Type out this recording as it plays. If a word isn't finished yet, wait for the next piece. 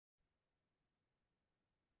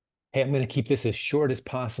Hey, I'm going to keep this as short as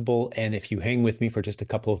possible. And if you hang with me for just a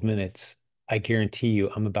couple of minutes, I guarantee you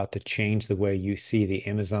I'm about to change the way you see the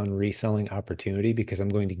Amazon reselling opportunity because I'm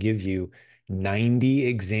going to give you 90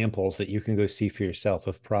 examples that you can go see for yourself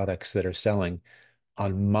of products that are selling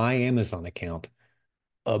on my Amazon account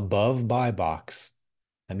above buy box.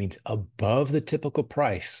 That means above the typical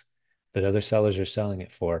price that other sellers are selling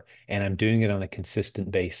it for. And I'm doing it on a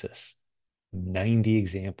consistent basis. 90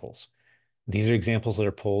 examples. These are examples that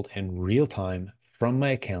are pulled in real time from my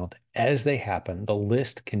account as they happen. The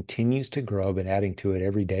list continues to grow. I've been adding to it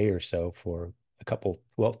every day or so for a couple,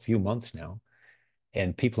 well, few months now.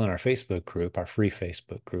 And people in our Facebook group, our free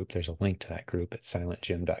Facebook group, there's a link to that group at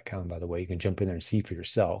silentjimdotcom, by the way. You can jump in there and see for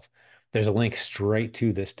yourself. There's a link straight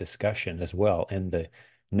to this discussion as well in the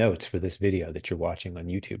notes for this video that you're watching on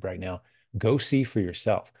YouTube right now. Go see for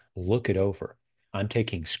yourself. Look it over. I'm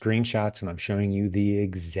taking screenshots and I'm showing you the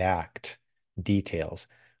exact details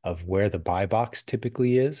of where the buy box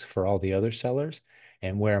typically is for all the other sellers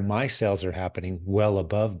and where my sales are happening well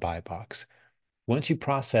above buy box. Once you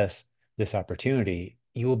process this opportunity,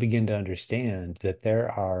 you will begin to understand that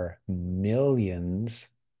there are millions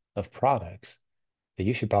of products that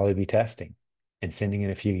you should probably be testing and sending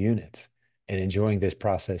in a few units and enjoying this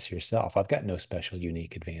process yourself. I've got no special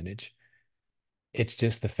unique advantage. It's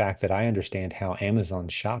just the fact that I understand how Amazon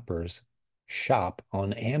shoppers shop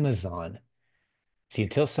on Amazon. See,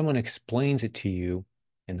 until someone explains it to you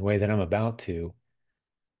in the way that I'm about to,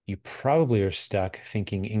 you probably are stuck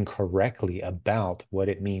thinking incorrectly about what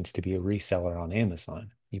it means to be a reseller on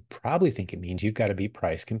Amazon. You probably think it means you've got to be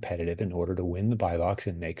price competitive in order to win the buy box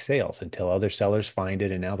and make sales until other sellers find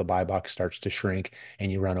it and now the buy box starts to shrink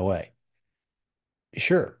and you run away.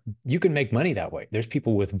 Sure, you can make money that way. There's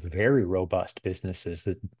people with very robust businesses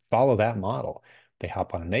that follow that model. They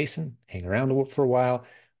hop on an ASIN, hang around for a while.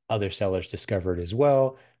 Other sellers discover it as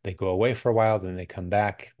well. They go away for a while, then they come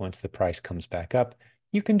back once the price comes back up.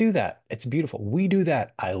 You can do that. It's beautiful. We do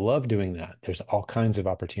that. I love doing that. There's all kinds of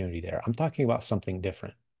opportunity there. I'm talking about something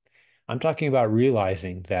different. I'm talking about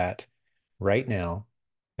realizing that right now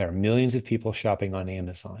there are millions of people shopping on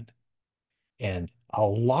Amazon. And a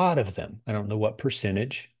lot of them, I don't know what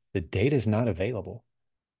percentage, the data is not available,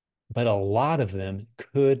 but a lot of them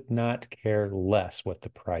could not care less what the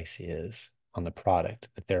price is on the product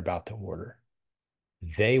that they're about to order.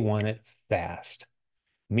 They want it fast,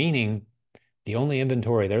 meaning the only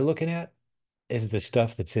inventory they're looking at is the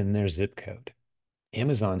stuff that's in their zip code.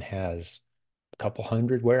 Amazon has a couple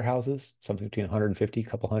hundred warehouses, something between 150, a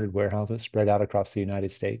couple hundred warehouses spread out across the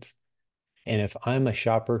United States. And if I'm a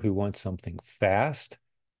shopper who wants something fast,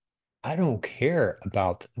 I don't care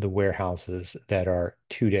about the warehouses that are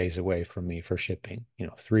 2 days away from me for shipping,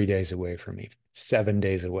 3 days away from me, 7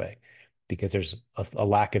 days away, because there's a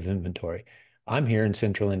lack of inventory. I'm here in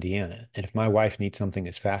central Indiana, and if my wife needs something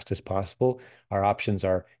as fast as possible, our options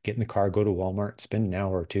are get in the car, go to Walmart, spend an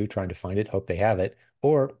hour or two trying to find it, hope they have it,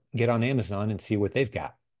 or get on Amazon and see what they've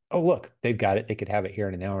got. Oh, look, they've got it. They could have it here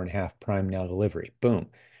in an hour and a half, Prime Now delivery. Boom.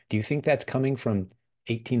 Do you think that's coming from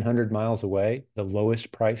 1,800 miles away, the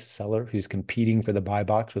lowest price seller who's competing for the buy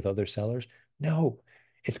box with other sellers? No,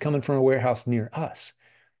 it's coming from a warehouse near us.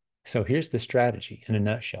 So here's the strategy in a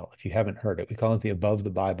nutshell. If you haven't heard it, we call it the above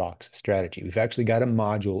the buy box strategy. We've actually got a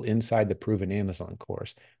module inside the Proven Amazon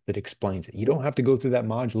course that explains it. You don't have to go through that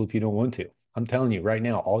module if you don't want to. I'm telling you right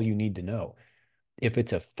now, all you need to know. If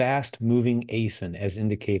it's a fast moving ASIN as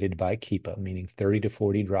indicated by keepa, meaning 30 to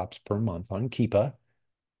 40 drops per month on keepa,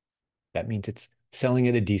 that means it's selling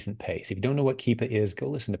at a decent pace. If you don't know what Keepa is, go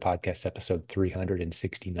listen to podcast episode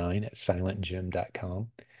 369 at silentjim.com.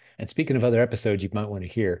 And speaking of other episodes you might want to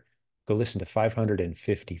hear, go listen to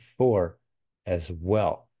 554 as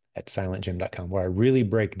well at silentjim.com, where I really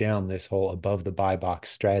break down this whole above the buy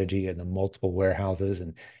box strategy and the multiple warehouses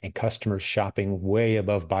and customers shopping way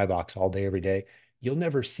above buy box all day, every day. You'll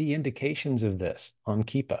never see indications of this on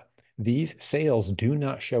Keepa. These sales do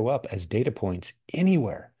not show up as data points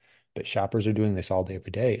anywhere, but shoppers are doing this all day,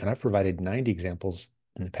 every day. And I've provided 90 examples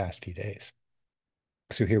in the past few days.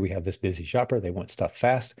 So here we have this busy shopper. They want stuff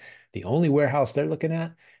fast. The only warehouse they're looking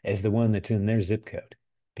at is the one that's in their zip code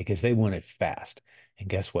because they want it fast. And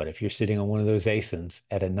guess what? If you're sitting on one of those ASINs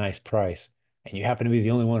at a nice price and you happen to be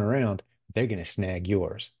the only one around, they're going to snag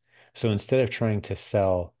yours. So instead of trying to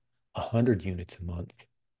sell 100 units a month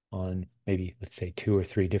on maybe, let's say, two or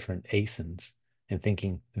three different ASINs and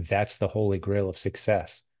thinking that's the holy grail of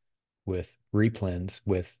success, with replens,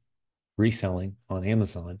 with reselling on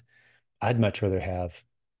Amazon, I'd much rather have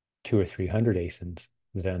two or three hundred ASINs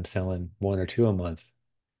that I'm selling one or two a month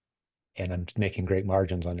and I'm making great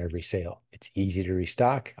margins on every sale. It's easy to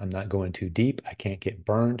restock. I'm not going too deep. I can't get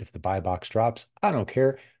burned if the buy box drops. I don't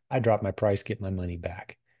care. I drop my price, get my money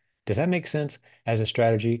back. Does that make sense as a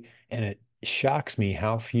strategy? And it shocks me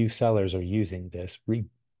how few sellers are using this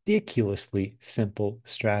ridiculously simple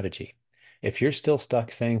strategy. If you're still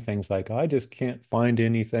stuck saying things like, I just can't find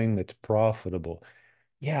anything that's profitable,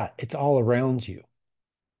 yeah, it's all around you.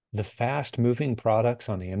 The fast moving products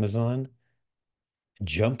on Amazon,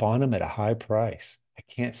 jump on them at a high price. I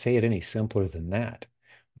can't say it any simpler than that.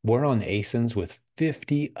 We're on ASINs with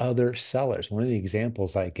 50 other sellers. One of the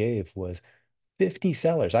examples I gave was 50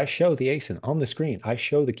 sellers. I show the ASIN on the screen. I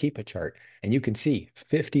show the keepa chart, and you can see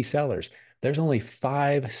 50 sellers. There's only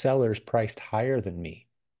 5 sellers priced higher than me,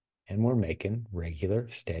 and we're making regular,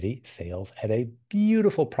 steady sales at a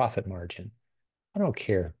beautiful profit margin. I don't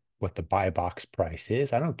care what the buy box price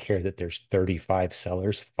is. I don't care that there's 35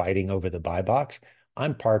 sellers fighting over the buy box.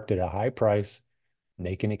 I'm parked at a high price,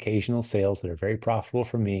 making occasional sales that are very profitable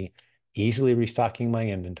for me, easily restocking my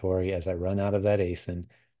inventory as I run out of that ASIN.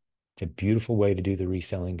 It's a beautiful way to do the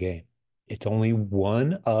reselling game. It's only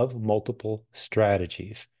one of multiple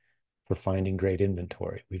strategies for finding great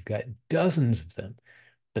inventory. We've got dozens of them,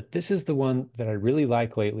 but this is the one that I really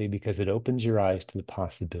like lately because it opens your eyes to the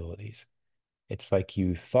possibilities. It's like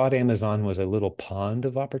you thought Amazon was a little pond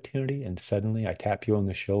of opportunity, and suddenly I tap you on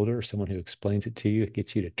the shoulder, or someone who explains it to you, it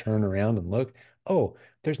gets you to turn around and look. Oh,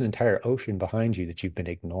 there's an entire ocean behind you that you've been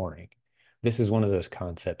ignoring. This is one of those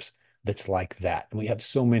concepts that's like that. And we have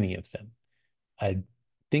so many of them. I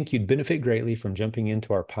think you'd benefit greatly from jumping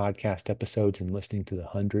into our podcast episodes and listening to the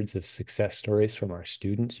hundreds of success stories from our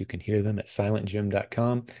students. You can hear them at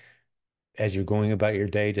silentjimdotcom. As you're going about your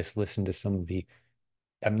day, just listen to some of the,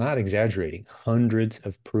 I'm not exaggerating, hundreds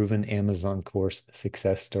of proven Amazon course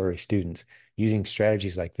success story students using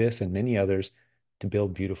strategies like this and many others to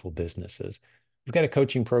build beautiful businesses. We've got a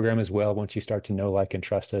coaching program as well. Once you start to know, like, and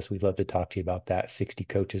trust us, we'd love to talk to you about that. 60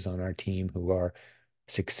 coaches on our team who are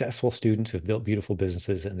successful students who've built beautiful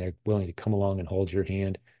businesses, and they're willing to come along and hold your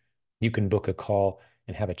hand. You can book a call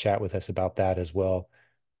and have a chat with us about that as well.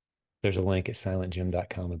 There's a link at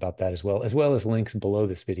silentjim.com about that as well as links below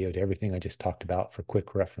this video to everything I just talked about for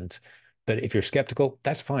quick reference. But if you're skeptical,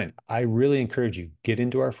 that's fine. I really encourage you, get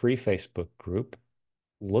into our free Facebook group,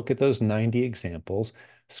 look at those 90 examples,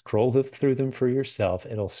 scroll through them for yourself.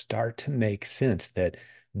 It'll start to make sense that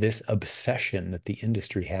this obsession that the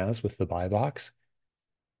industry has with the buy box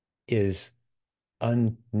is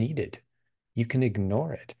unneeded. You can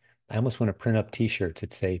ignore it. I almost want to print up t-shirts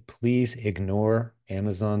that say, please ignore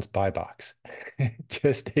Amazon's buy box.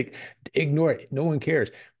 Just ignore it. No one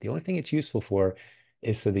cares. The only thing it's useful for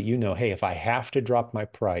is so that you know, hey, if I have to drop my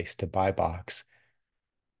price to buy box,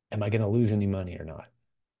 am I going to lose any money or not?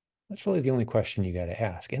 That's really the only question you got to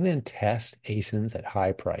ask. And then test ASINs at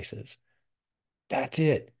high prices. That's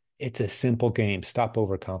it. It's a simple game. Stop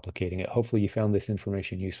overcomplicating it. Hopefully, you found this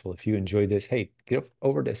information useful. If you enjoyed this, hey, get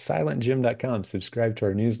over to silentjim.com, subscribe to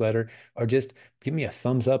our newsletter, or just give me a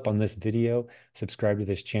thumbs up on this video. Subscribe to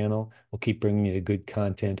this channel. We'll keep bringing you the good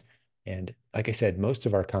content. And like I said, most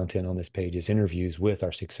of our content on this page is interviews with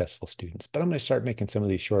our successful students. But I'm going to start making some of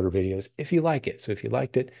these shorter videos if you like it. So if you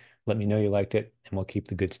liked it, let me know you liked it, and we'll keep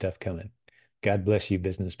the good stuff coming. God bless you,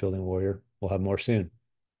 business building warrior. We'll have more soon.